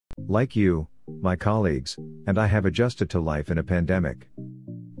Like you, my colleagues, and I have adjusted to life in a pandemic.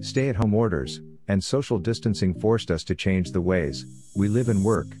 Stay-at-home orders and social distancing forced us to change the ways we live and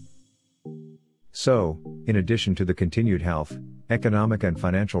work. So, in addition to the continued health, economic and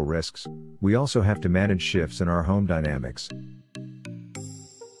financial risks, we also have to manage shifts in our home dynamics.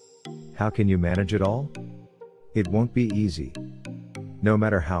 How can you manage it all? It won't be easy. No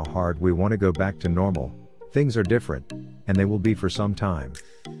matter how hard we want to go back to normal, things are different, and they will be for some time.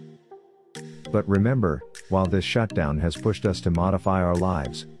 But remember, while this shutdown has pushed us to modify our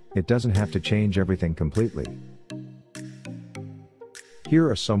lives, it doesn't have to change everything completely. Here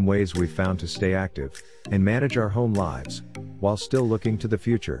are some ways we've found to stay active and manage our home lives, while still looking to the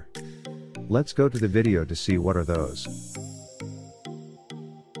future. Let's go to the video to see what are those.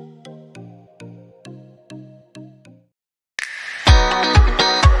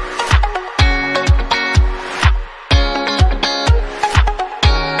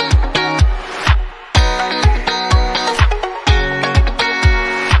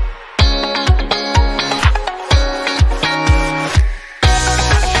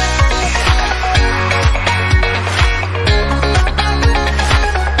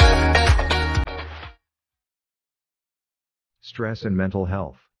 Stress and mental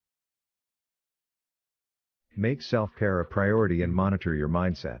health. Make self-care a priority and monitor your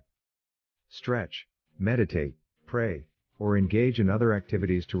mindset. Stretch, meditate, pray, or engage in other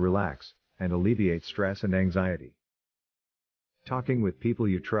activities to relax and alleviate stress and anxiety. Talking with people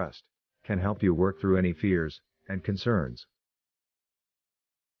you trust can help you work through any fears and concerns.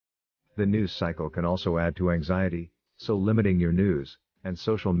 The news cycle can also add to anxiety, so limiting your news and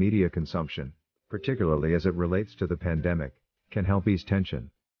social media consumption, particularly as it relates to the pandemic, can help ease tension.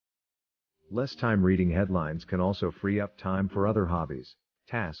 Less time reading headlines can also free up time for other hobbies,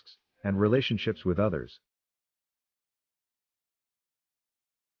 tasks, and relationships with others.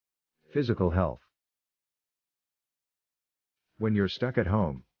 Physical health. When you're stuck at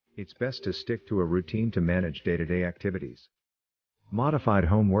home, it's best to stick to a routine to manage day-to-day activities. Modified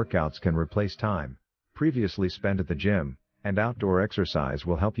home workouts can replace time previously spent at the gym, and outdoor exercise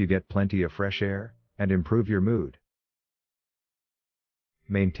will help you get plenty of fresh air and improve your mood.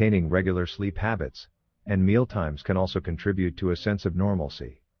 Maintaining regular sleep habits and meal times can also contribute to a sense of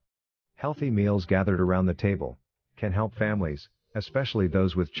normalcy. Healthy meals gathered around the table can help families, especially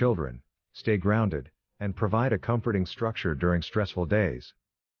those with children, stay grounded and provide a comforting structure during stressful days.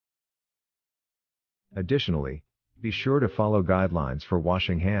 Additionally, be sure to follow guidelines for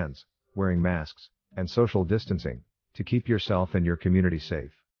washing hands, wearing masks, and social distancing to keep yourself and your community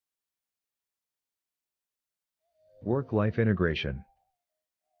safe. Work-life integration.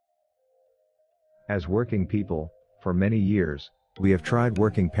 As working people, for many years, we have tried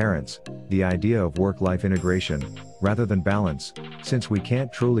working parents, the idea of work-life integration, rather than balance, since we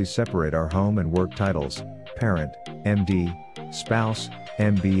can't truly separate our home and work titles, parent, MD, spouse,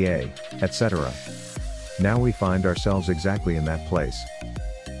 MBA, etc. Now we find ourselves exactly in that place.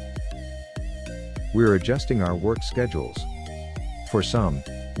 We're adjusting our work schedules. For some,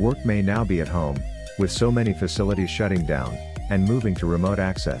 work may now be at home, with so many facilities shutting down, and moving to remote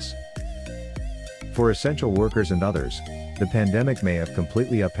access. For essential workers and others, the pandemic may have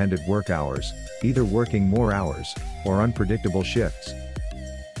completely upended work hours, either working more hours, or unpredictable shifts.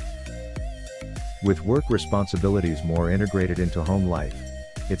 With work responsibilities more integrated into home life,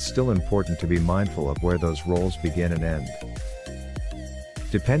 it's still important to be mindful of where those roles begin and end.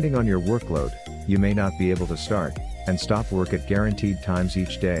 Depending on your workload, you may not be able to start and stop work at guaranteed times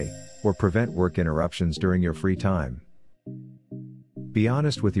each day, or prevent work interruptions during your free time. Be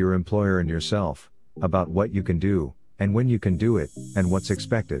honest with your employer and yourself about what you can do, and when you can do it, and what's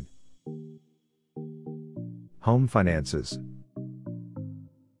expected. Home finances.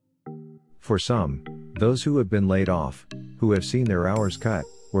 For some, those who have been laid off, who have seen their hours cut,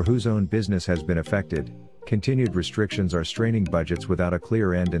 or whose own business has been affected, continued restrictions are straining budgets without a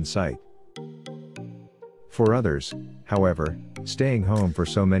clear end in sight. For others, however, staying home for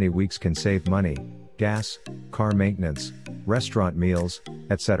so many weeks can save money, gas, car maintenance, restaurant meals,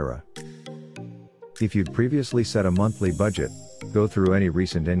 etc. If you'd previously set a monthly budget, go through any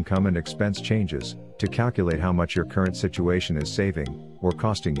recent income and expense changes to calculate how much your current situation is saving or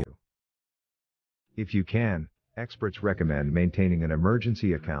costing you. If you can, experts recommend maintaining an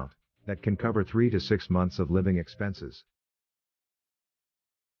emergency account that can cover 3 to 6 months of living expenses.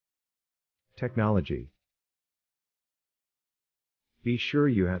 Technology. Be sure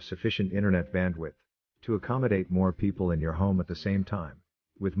you have sufficient internet bandwidth to accommodate more people in your home at the same time,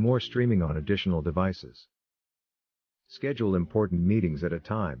 with more streaming on additional devices. Schedule important meetings at a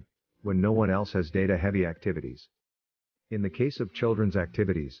time when no one else has data-heavy activities. In the case of children's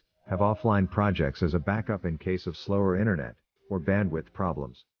activities, Have offline projects as a backup in case of slower internet or bandwidth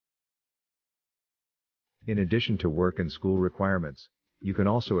problems. In addition to work and school requirements, you can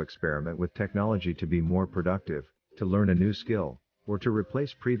also experiment with technology to be more productive, to learn a new skill, or to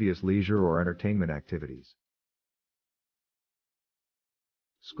replace previous leisure or entertainment activities.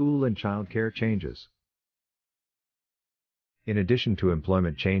 School and childcare changes. In addition to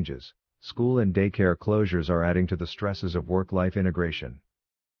employment changes, school and daycare closures are adding to the stresses of work-life integration.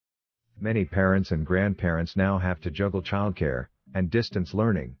 Many parents and grandparents now have to juggle childcare and distance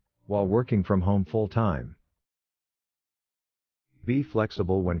learning while working from home full-time. Be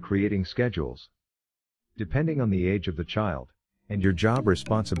flexible when creating schedules. Depending on the age of the child and your job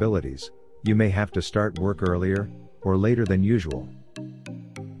responsibilities, you may have to start work earlier or later than usual.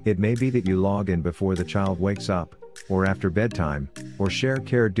 It may be that you log in before the child wakes up, or after bedtime, or share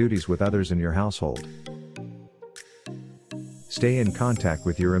care duties with others in your household. Stay in contact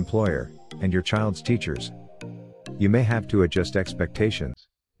with your employer and your child's teachers. You may have to adjust expectations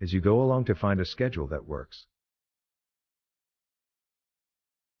as you go along to find a schedule that works.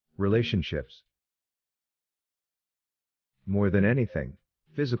 Relationships. More than anything,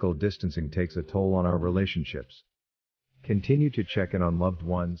 physical distancing takes a toll on our relationships. Continue to check in on loved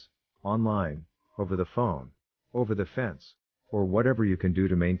ones, online, over the phone, over the fence, or whatever you can do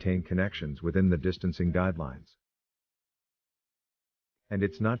to maintain connections within the distancing guidelines. And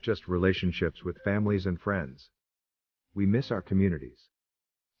it's not just relationships with families and friends. We miss our communities.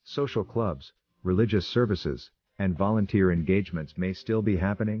 Social clubs, religious services, and volunteer engagements may still be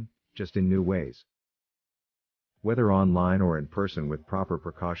happening, just in new ways. Whether online or in person with proper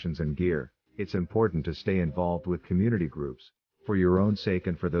precautions and gear, it's important to stay involved with community groups, for your own sake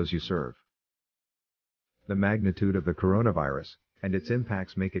and for those you serve. The magnitude of the coronavirus and its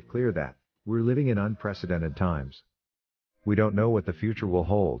impacts make it clear that we're living in unprecedented times. We don't know what the future will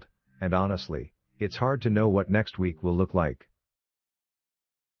hold, and honestly, it's hard to know what next week will look like.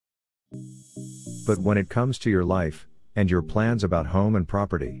 But when it comes to your life and your plans about home and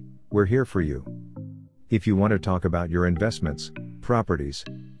property, we're here for you. If you want to talk about your investments, properties,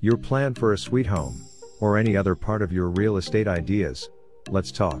 your plan for a sweet home, or any other part of your real estate ideas,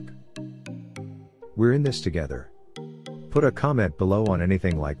 let's talk. We're in this together. Put a comment below on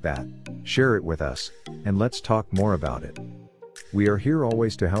anything like that, share it with us, and let's talk more about it. We are here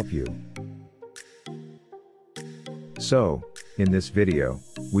always to help you. So, in this video,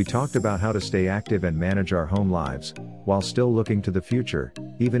 we talked about how to stay active and manage our home lives, while still looking to the future,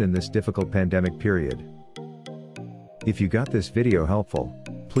 even in this difficult pandemic period. If you got this video helpful,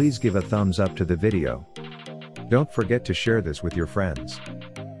 please give a thumbs up to the video. Don't forget to share this with your friends.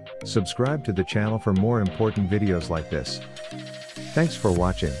 Subscribe to the channel for more important videos like this. Thanks for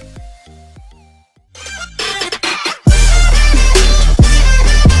watching.